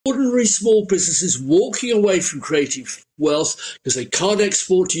ordinary small businesses walking away from creating wealth because they can't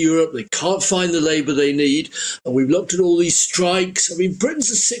export to Europe, they can't find the labour they need, and we've looked at all these strikes. I mean, Britain's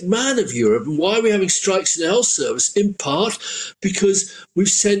a sick man of Europe, and why are we having strikes in the health service? In part because we've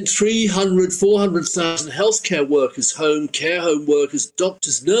sent 300, 400,000 healthcare workers home, care home workers,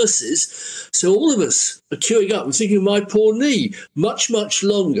 doctors, nurses, so all of us are queuing up. I'm thinking of my poor knee, much, much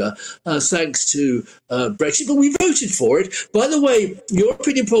longer, thanks to Brexit, but we voted for it. By the way, your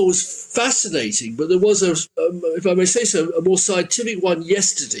opinion poll was fascinating, but there was, if I may say so, a more scientific one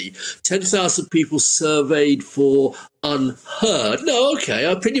yesterday. 10,000 people surveyed for unheard. No, okay,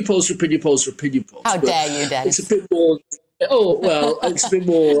 opinion polls are opinion polls are opinion polls. How dare you, Dennis? It's a bit more... Oh, well, it's a bit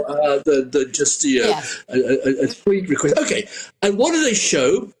more than just a tweet request. Okay, and what do they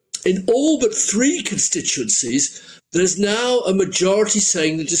show? In all but 3 constituencies, there's now a majority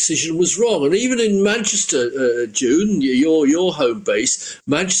saying the decision was wrong. And even in Manchester, June, your home base,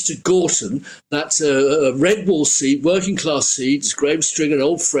 Manchester Gorton, that's a red wall seat, working class seat. It's Graham Stringer, an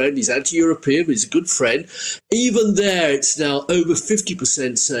old friend. He's anti-European, but he's a good friend. Even there, it's now over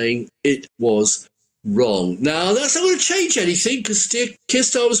 50% saying it was wrong. Now, that's not going to change anything because Keir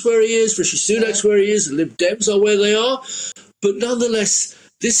Starmer's where he is, Rishi Sunak's where he is, the Lib Dems are where they are. But nonetheless,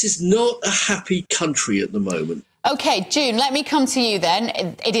 this is not a happy country at the moment. OK, June, let me come to you then.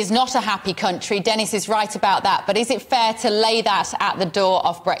 It is not a happy country. Dennis is right about that. But is it fair to lay that at the door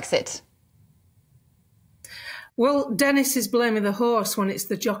of Brexit? Well, Dennis is blaming the horse when it's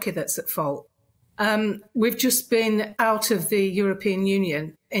the jockey that's at fault. We've just been out of the European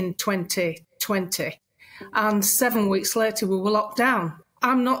Union in 2020, and 7 weeks later we were locked down.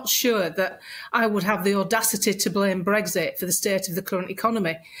 I'm not sure that I would have the audacity to blame Brexit for the state of the current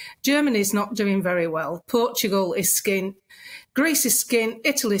economy. Germany's not doing very well. Portugal is skint. Greece is skint.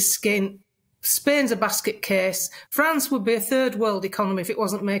 Italy's skint. Spain's a basket case. France would be a third world economy if it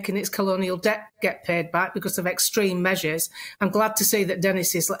wasn't making its colonial debt get paid back because of extreme measures. I'm glad to see that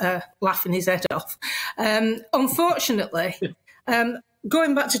Dennis is laughing his head off. Unfortunately,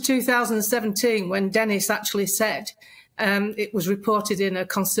 going back to 2017, when Dennis actually said, it was reported in a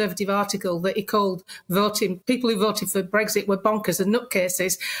Conservative article that he called people who voted for Brexit were bonkers and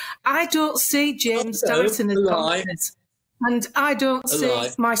nutcases. I don't see James Darton as bonkers. And I don't see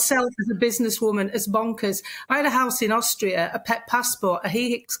myself as a businesswoman as bonkers. I had a house in Austria, a pet passport, a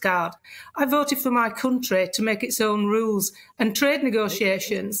HEHIX card. I voted for my country to make its own rules and trade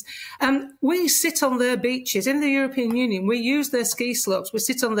negotiations. We sit on their beaches. In the European Union, we use their ski slopes. We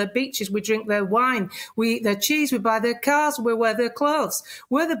sit on their beaches. We drink their wine. We eat their cheese. We buy their cars. We wear their clothes.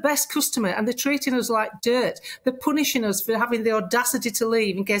 We're the best customer, and they're treating us like dirt. They're punishing us for having the audacity to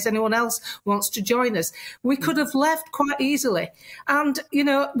leave in case anyone else wants to join us. We could have left quite easily. And, you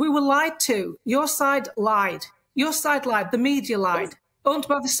know, we were lied to. Your side lied. Your side lied. The media lied. Owned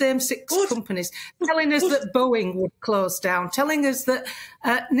by the same 6 companies, telling us that Boeing would close down, telling us that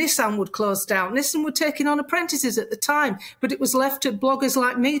Nissan would close down. Nissan were taking on apprentices at the time, but it was left to bloggers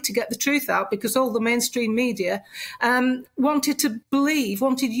like me to get the truth out because all the mainstream media wanted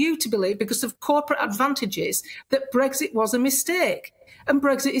you to believe, because of corporate advantages, that Brexit was a mistake. And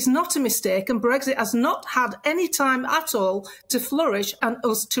Brexit is not a mistake, and Brexit has not had any time at all to flourish and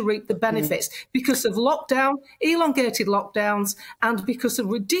us to reap the benefits because of lockdown, elongated lockdowns, and because of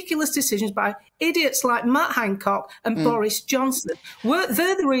ridiculous decisions by idiots like Matt Hancock and Boris Johnson.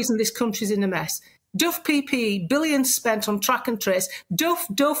 They're the reason this country's in a mess. Duff PPE, billions spent on track and trace. Duff.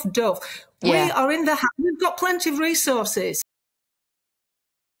 Yeah. We are in the... We've got plenty of resources.